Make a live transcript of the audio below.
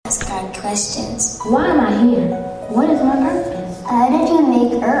like questions. Why am I here? What is my purpose? How did you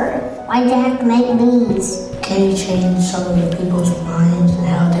make Earth? Why'd you have to make bees? Can you change some of the people's minds and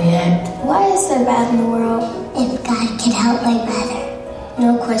how they act? Why is there bad in the world? If God could help my brother.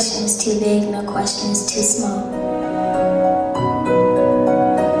 No question is too big, no question is too small.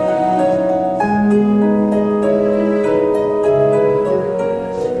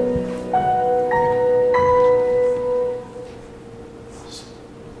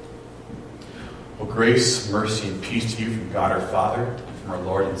 Well, grace, mercy, and peace to you from God our Father and from our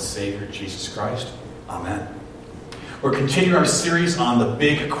Lord and Savior, Jesus Christ. Amen. We're continuing our series on the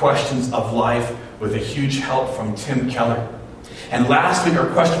big questions of life with a huge help from Tim Keller. And last week our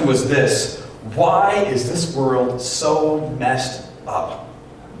question was this: why is this world so messed up?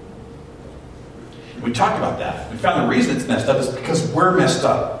 We talked about that. We found the reason it's messed up is because we're messed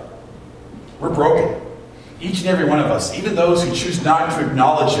up. We're broken. Each and every one of us, even those who choose not to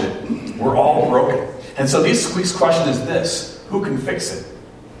acknowledge it, we're all broken. And so this week's question is this: who can fix it?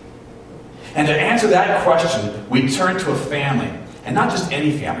 And to answer that question, we turn to a family. And not just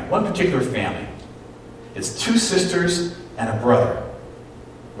any family, one particular family. It's two sisters and a brother.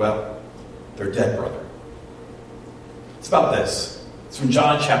 Well, their dead brother. It's about this. It's from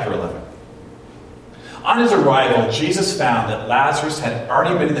John chapter 11. On his arrival, Jesus found that Lazarus had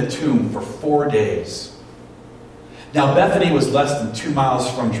already been in the tomb for 4 days. Now Bethany was less than 2 miles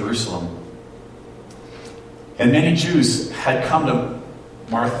from Jerusalem. And many Jews had come to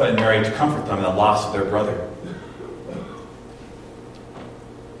Martha and Mary to comfort them in the loss of their brother.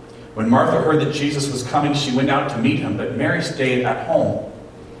 When Martha heard that Jesus was coming, she went out to meet him, but Mary stayed at home.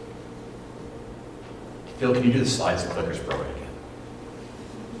 Phil, can you do the slides and clickers program again?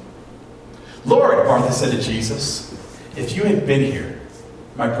 Lord, Martha said to Jesus, if you had been here,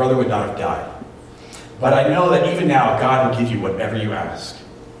 my brother would not have died. But I know that even now God will give you whatever you ask.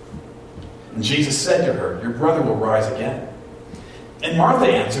 And Jesus said to her, your brother will rise again. And Martha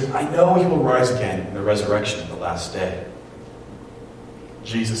answered, I know he will rise again in the resurrection of the last day.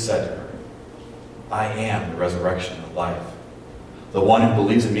 Jesus said to her, I am the resurrection and the life. The one who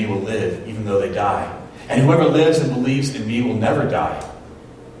believes in me will live even though they die. And whoever lives and believes in me will never die.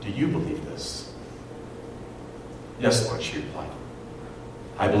 Do you believe this? Yes, Lord, she replied.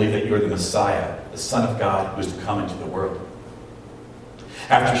 I believe that you are the Messiah, the Son of God, who is to come into the world.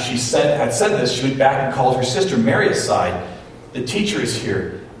 After she had said this, she went back and called her sister Mary aside. The teacher is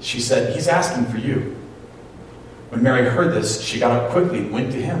here. She said, he's asking for you. When Mary heard this, she got up quickly and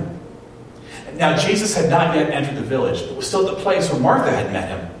went to him. Now Jesus had not yet entered the village, but was still at the place where Martha had met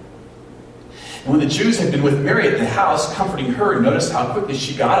him. And when the Jews had been with Mary at the house, comforting her, and noticed how quickly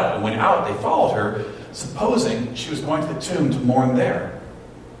she got up and went out, they followed her, supposing she was going to the tomb to mourn there.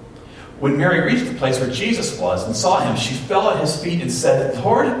 When Mary reached the place where Jesus was and saw him, she fell at his feet and said,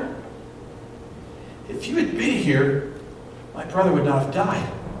 Lord, if you had been here, my brother would not have died.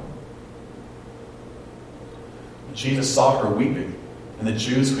 When Jesus saw her weeping, and the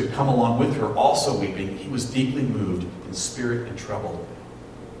Jews who had come along with her also weeping, he was deeply moved in spirit and troubled.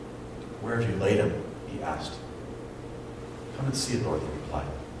 Where have you laid him? He asked. Come and see, Lord, he replied.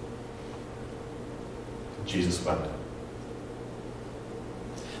 And Jesus wept.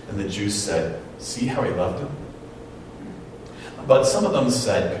 And the Jews said, see how he loved him? But some of them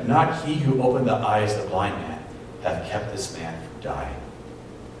said, could not he who opened the eyes of the blind man have kept this man from dying?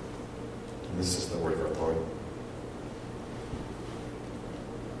 And this is the word of our Lord.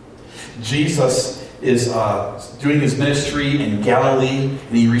 Jesus is doing his ministry in Galilee,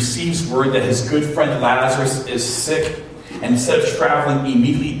 and he receives word that his good friend Lazarus is sick. And instead of traveling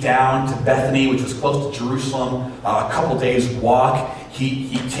immediately down to Bethany, which was close to Jerusalem, a couple days' walk,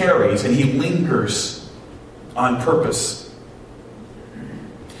 he tarries and he lingers on purpose.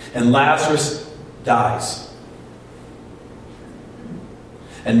 And Lazarus dies.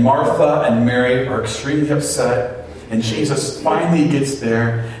 And Martha and Mary are extremely upset. And Jesus finally gets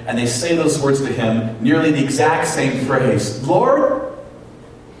there, and they say those words to him, nearly the exact same phrase. Lord,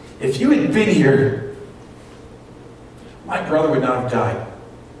 if you had been here, my brother would not have died.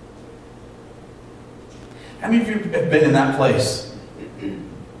 How many of you have been in that place?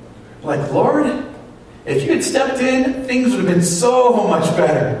 Like, Lord, if you had stepped in, things would have been so much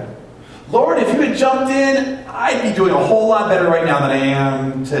better. Lord, if you had jumped in, I'd be doing a whole lot better right now than I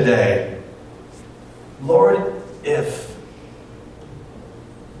am today. Lord, if.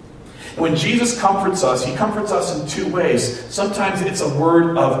 When Jesus comforts us, he comforts us in two ways. Sometimes it's a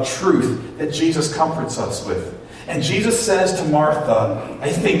word of truth that Jesus comforts us with. And Jesus says to Martha,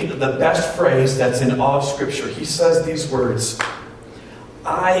 I think the best phrase that's in all of Scripture, he says these words,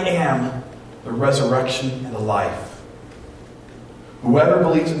 I am the resurrection and the life. Whoever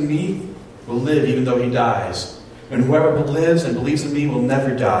believes in me will live even though he dies. And whoever lives and believes in me will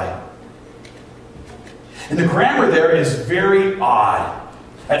never die. And the grammar there is very odd.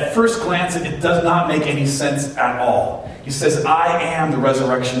 At first glance, it does not make any sense at all. He says, I am the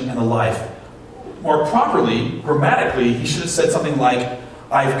resurrection and the life. More properly, grammatically, he should have said something like,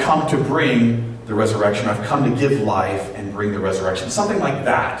 I've come to bring the resurrection. I've come to give life and bring the resurrection. Something like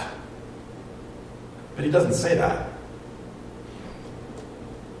that. But he doesn't say that.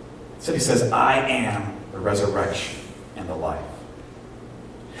 Instead, he says, I am the resurrection and the life.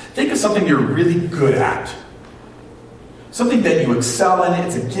 Think of something you're really good at. Something that you excel in.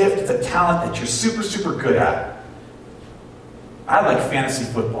 It's a gift, it's a talent that you're super, super good at. I like fantasy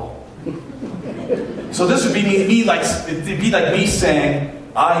football. So this would be me like me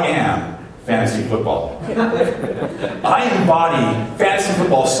saying, I am fantasy football. I embody fantasy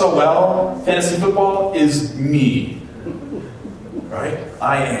football so well. Fantasy football is me. Right?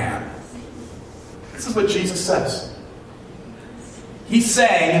 I am. This is what Jesus says. He's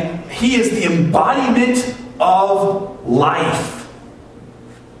saying he is the embodiment of life.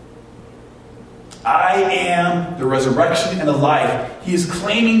 I am the resurrection and the life. He is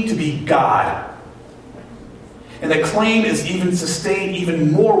claiming to be God. And the claim is even sustained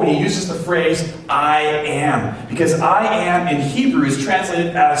even more when he uses the phrase, I am. Because I am in Hebrew is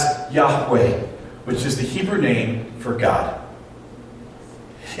translated as Yahweh, which is the Hebrew name for God.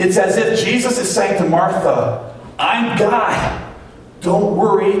 It's as if Jesus is saying to Martha, I'm God. Don't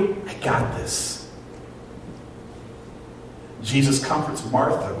worry, I got this. Jesus comforts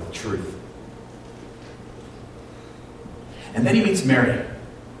Martha with truth. And then he meets Mary.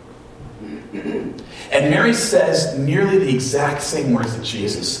 And Mary says nearly the exact same words to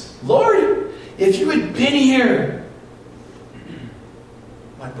Jesus. Lord, if you had been here,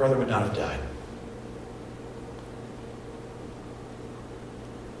 my brother would not have died.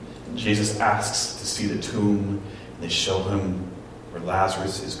 And Jesus asks to see the tomb. And they show him where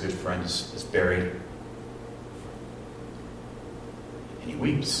Lazarus, his good friend, is buried. And he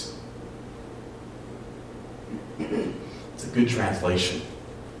weeps. It's a good translation.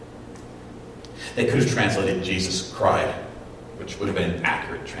 They could have translated Jesus cried, which would have been an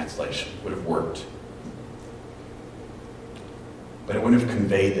accurate translation, would have worked. But it wouldn't have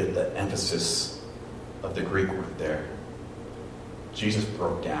conveyed the emphasis of the Greek word there. Jesus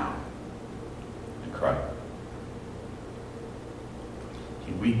broke down and cried.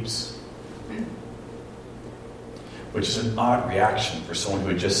 He weeps. Which is an odd reaction for someone who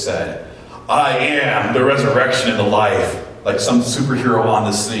had just said, I am the resurrection and the life. Like some superhero on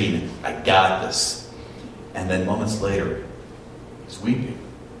the scene. I got this. And then moments later, he's weeping.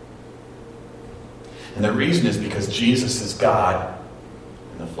 And the reason is because Jesus is God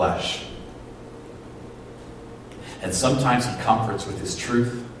in the flesh. And sometimes he comforts with his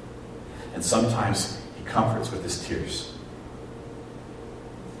truth. And sometimes he comforts with his tears.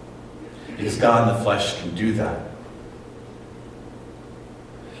 Because God in the flesh can do that.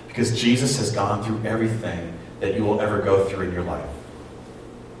 Because Jesus has gone through everything that you will ever go through in your life.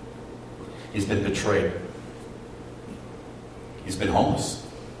 He's been betrayed. He's been homeless.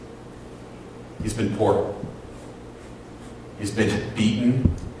 He's been poor. He's been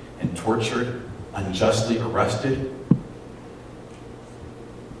beaten and tortured, unjustly arrested,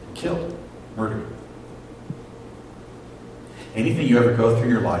 killed, murdered. Anything you ever go through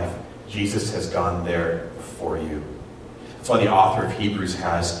in your life, Jesus has gone there for you. That's why the author of Hebrews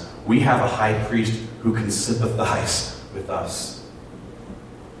has, we have a high priest who can sympathize with us.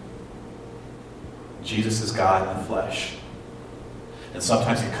 Jesus is God in the flesh. And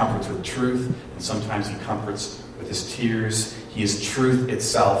sometimes he comforts with truth, and sometimes he comforts with his tears. He is truth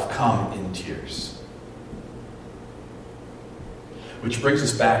itself come in tears. Which brings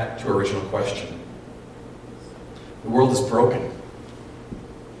us back to our original question. The world is broken.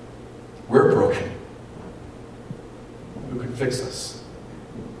 We're broken. Who can fix us?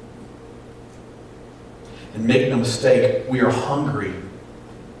 And make no mistake, we are hungry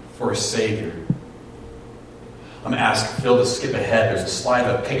for a Savior. I'm going to ask Phil to skip ahead. There's a slide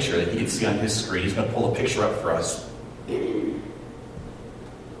of a picture that he can see on his screen. He's going to pull a picture up for us. There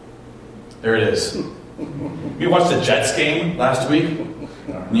it is. We watched the Jets game last week.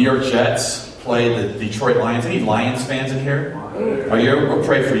 New York Jets played the Detroit Lions. Any Lions fans in here? Are you? We'll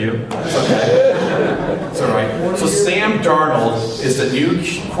pray for you. It's okay. It's all right. So Sam Darnold is the new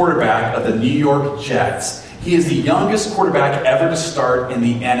quarterback of the New York Jets. He is the youngest quarterback ever to start in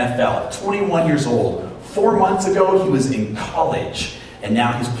the NFL. 21 years old. 4 months ago, he was in college. And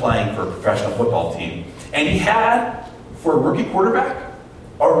now he's playing for a professional football team. And he had, for a rookie quarterback,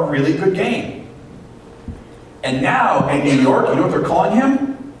 a really good game. And now in New York, you know what they're calling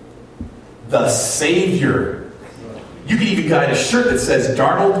him? The Savior. You can even get a shirt that says,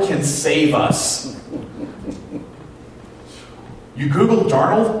 Darnold can save us. You Google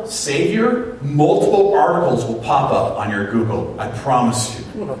Darnold, Savior, multiple articles will pop up on your Google. I promise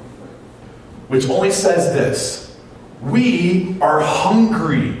you. Which only says this: we are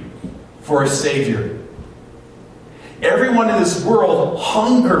hungry for a Savior. Everyone in this world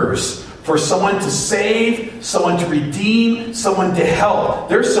hungers for someone to save, someone to redeem, someone to help.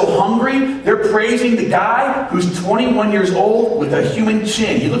 They're so hungry, they're praising the guy who's 21 years old with a human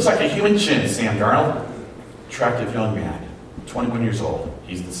chin. He looks like a human chin, Sam Darnold. Attractive young man, 21 years old.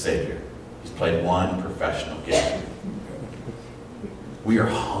 He's the Savior. He's played one professional game. We are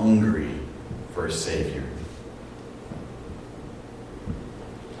hungry for a Savior.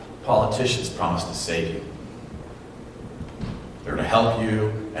 Politicians promise to save you. They're going to help you,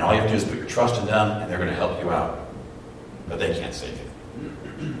 and all you have to do is put your trust in them, and they're going to help you out. But they can't save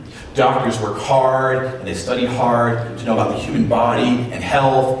you. Doctors work hard, and they study hard to know about the human body, and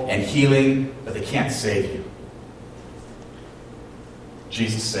health, and healing, but they can't save you.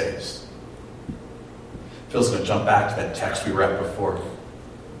 Jesus saves. Phil's going to jump back to that text we read before.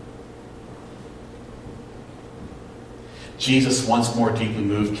 Jesus, once more deeply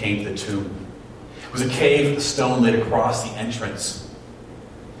moved, came to the tomb. It was a cave with a stone laid across the entrance.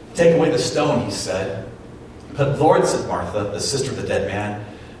 Take away the stone, he said. But Lord, said Martha, the sister of the dead man,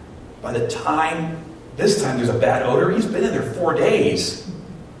 by the time, this time there's a bad odor, he's been in there 4 days.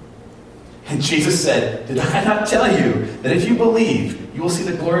 And Jesus said, did I not tell you that if you believe, you will see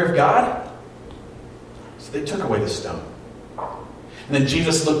the glory of God? So they took away the stone. And then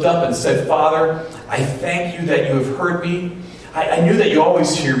Jesus looked up and said, Father, I thank you that you have heard me. I knew that you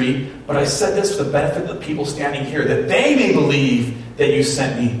always hear me, but I said this for the benefit of the people standing here, that they may believe that you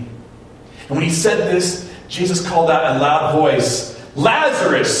sent me. And when he said this, Jesus called out in a loud voice,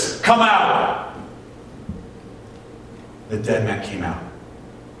 Lazarus, come out! The dead man came out.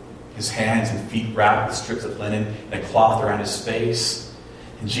 His hands and feet wrapped with strips of linen and a cloth around his face.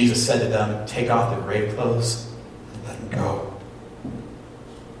 And Jesus said to them, take off the grave clothes and let him go.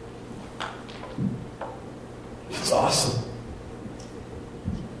 This is awesome.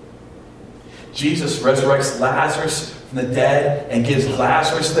 Jesus resurrects Lazarus from the dead and gives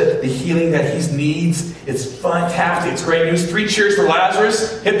Lazarus the healing that he needs. It's fantastic. It's great news. 3 cheers for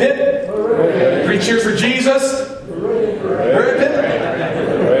Lazarus. Hip, hip. Hooray. 3 cheers for Jesus. Hooray. Hip, hip.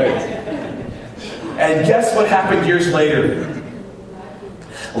 And guess what happened years later?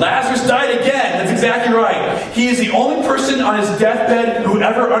 Lazarus died again. That's exactly right. He is the only person on his deathbed who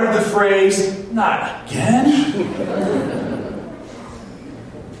ever uttered the phrase, not again.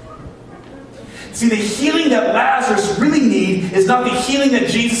 See, the healing that Lazarus really needs is not the healing that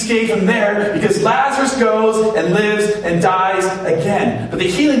Jesus gave him there, because Lazarus goes and lives and dies again. But the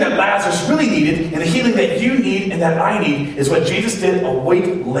healing that Lazarus really needed, and the healing that you need and that I need, is what Jesus did a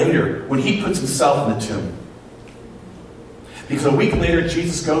week later when he puts himself in the tomb. Because a week later,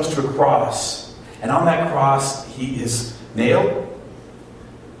 Jesus goes to a cross. And on that cross, he is nailed.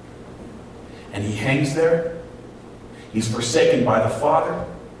 And he hangs there. He's forsaken by the Father.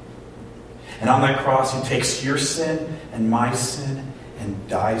 And on that cross, he takes your sin and my sin and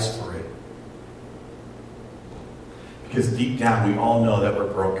dies for it. Because deep down, we all know that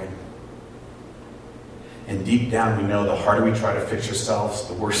we're broken. And deep down, we know the harder we try to fix ourselves,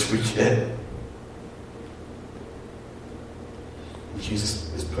 the worse we get.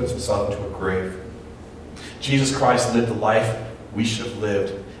 Jesus puts himself into a grave. Jesus Christ lived the life we should have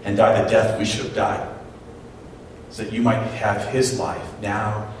lived and died the death we should have died, so that you might have his life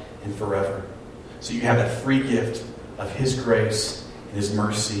now and forever. So you have that free gift of his grace and his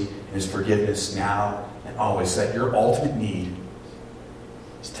mercy and his forgiveness now and always, so that your ultimate need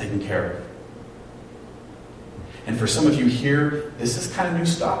is taken care of. And for some of you here, this is kind of new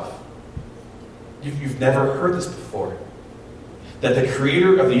stuff. You've never heard this before. That the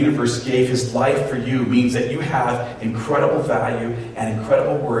creator of the universe gave his life for you means that you have incredible value and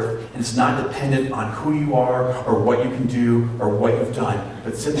incredible worth, and it's not dependent on who you are or what you can do or what you've done,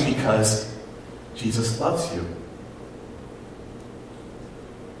 but simply because Jesus loves you.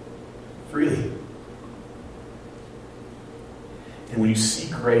 Freely. And when you see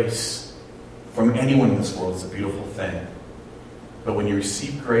grace from anyone in this world, it's a beautiful thing. But when you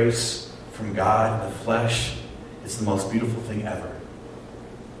receive grace from God in the flesh, it's the most beautiful thing ever.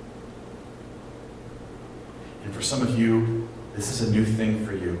 And for some of you, this is a new thing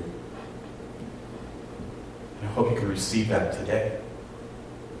for you. And I hope you can receive that today.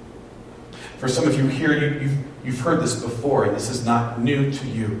 For some of you here, you've heard this before, and this is not new to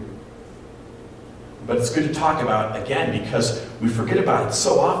you. But it's good to talk about again because we forget about it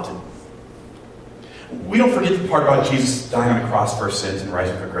so often. We don't forget the part about Jesus dying on the cross for our sins and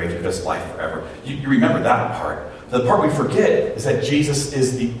rising from the grave to give us life forever. You remember that part. The part we forget is that Jesus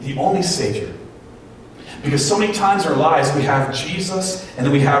is the only Savior. Because so many times in our lives we have Jesus and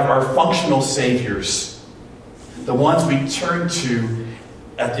then we have our functional saviors. The ones we turn to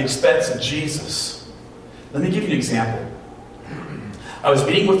at the expense of Jesus. Let me give you an example. I was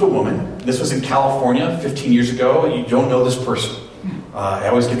meeting with a woman. This was in California 15 years ago. You don't know this person. I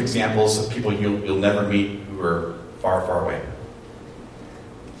always give examples of people you'll never meet who are far, far away.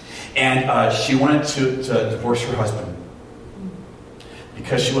 And she wanted to divorce her husband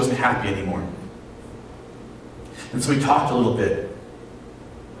because she wasn't happy anymore. And so we talked a little bit.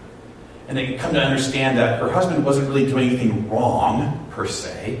 And they come to understand that her husband wasn't really doing anything wrong, per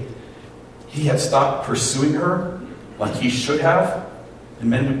se. He had stopped pursuing her like he should have. And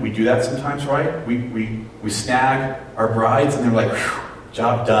men, we do that sometimes, right? We snag our brides and they're like,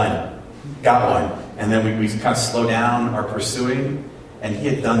 job done. Got one. And then we kind of slow down our pursuing. And he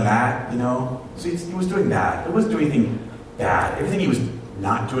had done that, So he was doing that. He wasn't doing anything bad. Everything he was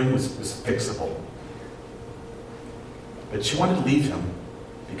not doing was fixable. But she wanted to leave him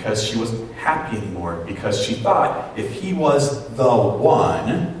because she wasn't happy anymore. Because she thought if he was the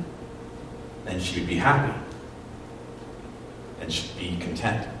one, then she would be happy. And she'd be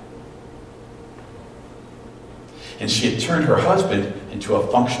content. And she had turned her husband into a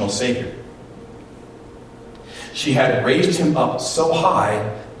functional savior. She had raised him up so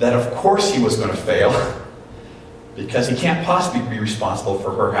high that of course he was going to fail because he can't possibly be responsible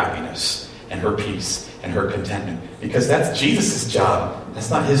for her happiness and her peace and her contentment because that's Jesus' job. That's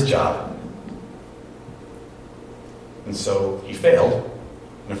not his job. And so he failed.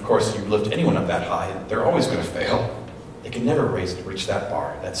 And of course, you lift anyone up that high, they're always going to fail. They can never reach that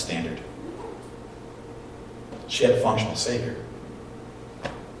bar, that standard. She had a functional savior.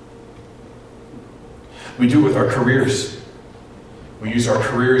 We do it with our careers. We use our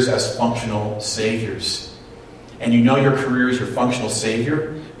careers as functional saviors. And you know your career is your functional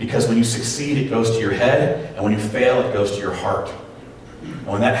savior because when you succeed, it goes to your head, and when you fail, it goes to your heart. And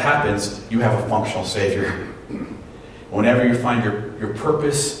when that happens, you have a functional savior. Whenever you find your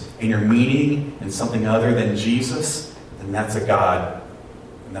purpose and your meaning in something other than Jesus, then that's a God,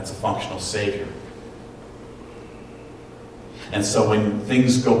 and that's a functional savior. And so when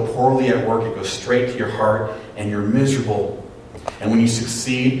things go poorly at work, it goes straight to your heart, and you're miserable. And when you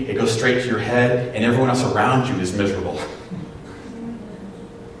succeed, it goes straight to your head, and everyone else around you is miserable.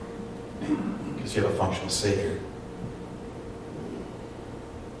 Because you have a functional Savior.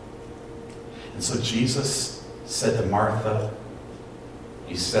 And so Jesus said to Martha,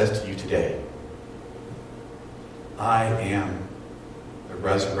 he says to you today, I am the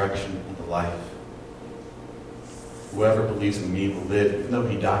resurrection and the life. Whoever believes in me will live even though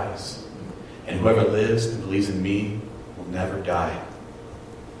he dies. And whoever lives and believes in me will never die.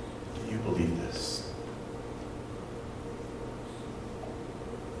 Do you believe this?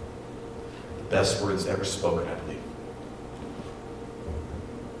 The best words ever spoken, I believe.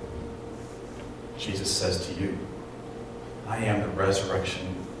 Jesus says to you, I am the resurrection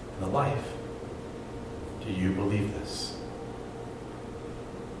and the life. Do you believe this?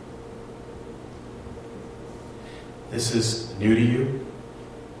 This is new to you.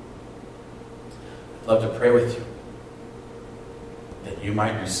 I'd love to pray with you that you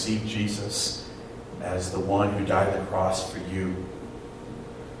might receive Jesus as the one who died on the cross for you,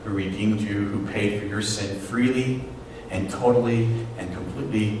 who redeemed you, who paid for your sin freely and totally and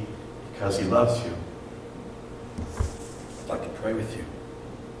completely because he loves you. I'd like to pray with you.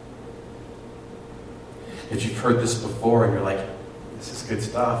 If you've heard this before and you're like, this is good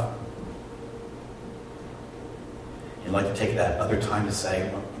stuff, you'd like to take that other time to say,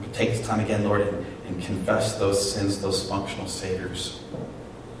 I'm going to take this time again, Lord, and confess those sins, those functional saviors.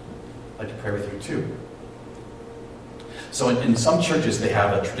 I'd like to pray with you too. So in some churches, they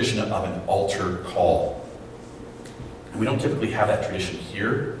have a tradition of an altar call. And we don't typically have that tradition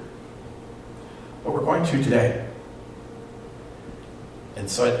here, but we're going to today. And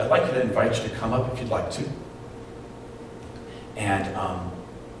so I'd like to invite you to come up if you'd like to. And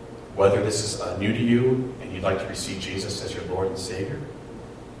whether this is new to you and you'd like to receive Jesus as your Lord and Savior,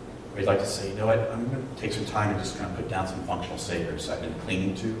 or you'd like to say, you know what, I'm going to take some time and just kind of put down some functional saviors I've been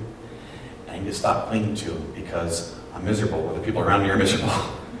clinging to, and I need to stop clinging to them because I'm miserable, or the people around me are miserable.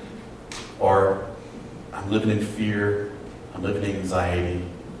 Or I'm living in fear, I'm living in anxiety,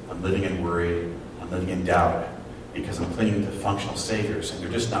 I'm living in worry, I'm living in doubt because I'm clinging to functional saviors and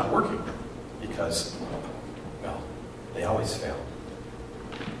they're just not working because, well, they always fail.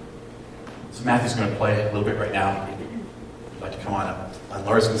 So Matthew's going to play a little bit right now. If you'd like to come on up.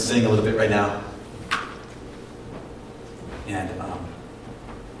 Laura's going to sing a little bit right now. And if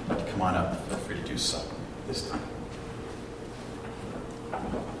you'd like to come on up, feel free to do so this time.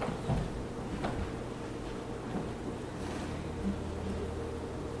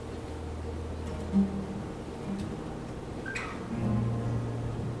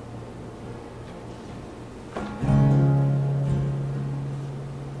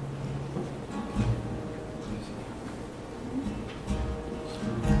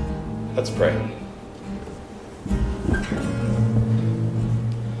 Let's pray.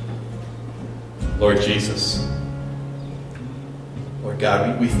 Lord Jesus, Lord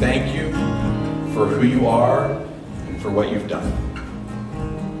God, we thank you for who you are and for what you've done.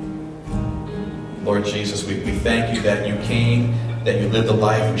 Lord Jesus, we thank you that you came, that you lived the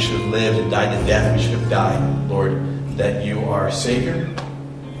life we should have lived and died the death we should have died. Lord, that you are our Savior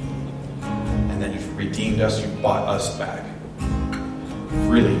and that you've redeemed us, you've bought us back.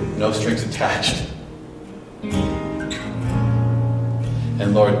 Really, no strings attached. And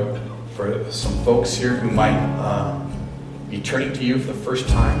Lord, for some folks here who might be turning to you for the first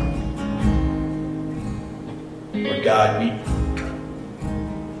time, Lord God, we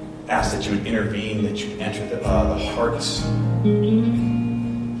ask that you would intervene, that you would enter the hearts,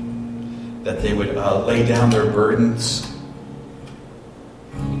 that they would lay down their burdens,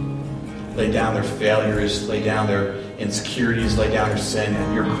 lay down their failures, lay down their insecurities, lay down their sin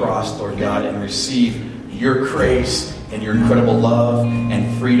at your cross, Lord God, and receive your grace and your incredible love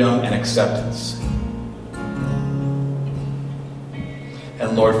and freedom and acceptance.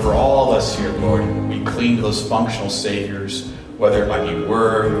 And Lord, for all of us here, Lord, we cling to those functional saviors, whether it might be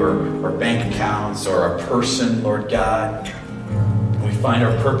work or bank accounts or a person, Lord God. And we find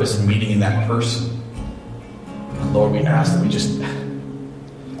our purpose in meeting in that person. And Lord, we ask that we just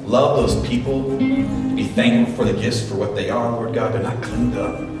love those people, be thankful for the gifts for what they are, Lord God, but not cling to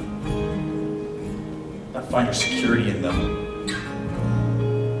them. Not find our security in them.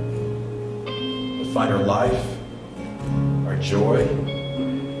 But find our life, our joy,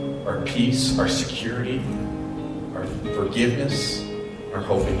 our peace, our security, our forgiveness, our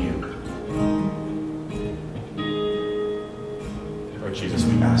hope in you. Lord Jesus,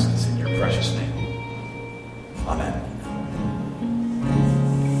 we ask this in your precious name. Amen.